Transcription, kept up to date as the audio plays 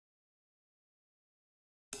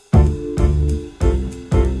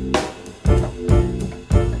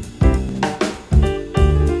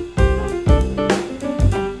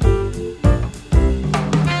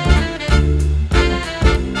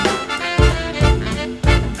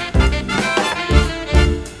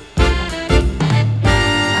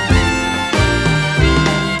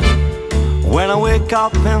wake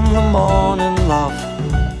up in the morning, love,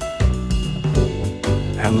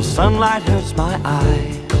 and the sunlight hurts my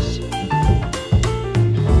eyes,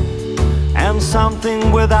 and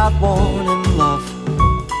something without warning, love,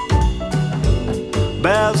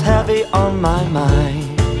 bears heavy on my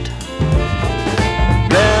mind.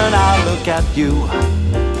 Then I look at you,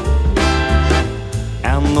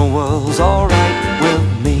 and the world's alright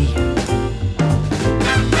with me.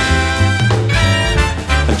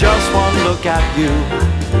 Just one look at you,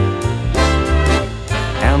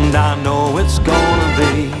 and I know it's gonna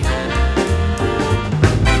be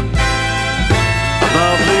a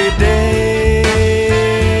lovely day,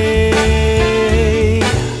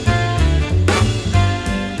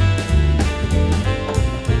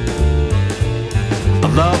 a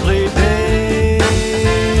lovely day.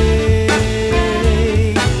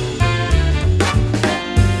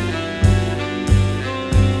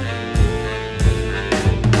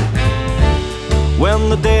 When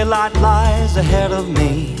the daylight lies ahead of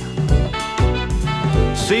me,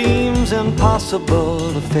 seems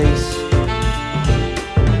impossible to face,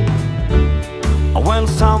 when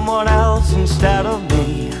someone else instead of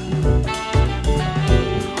me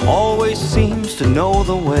always seems to know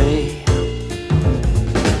the way,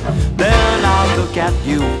 then I look at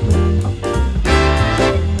you,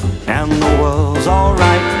 and the world's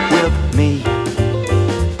alright with me.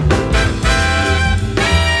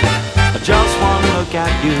 Just one look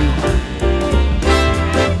at you,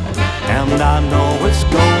 and I know it's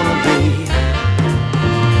gonna be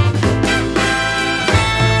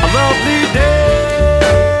a lovely day,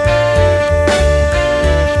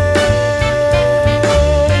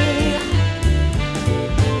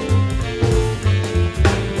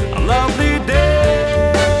 a lovely day.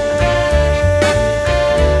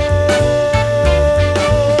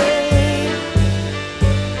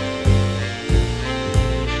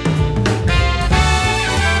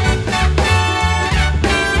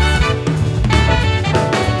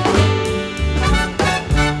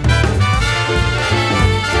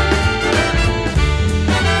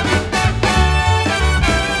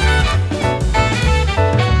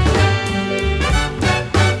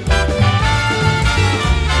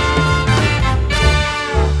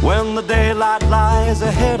 When the daylight lies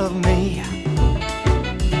ahead of me,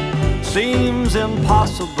 seems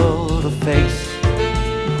impossible to face,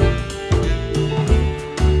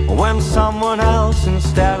 when someone else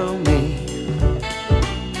instead of me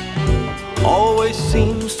always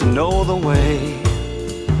seems to know the way,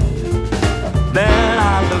 then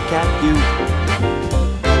I look at you,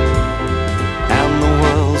 and the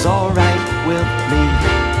world's alright with me.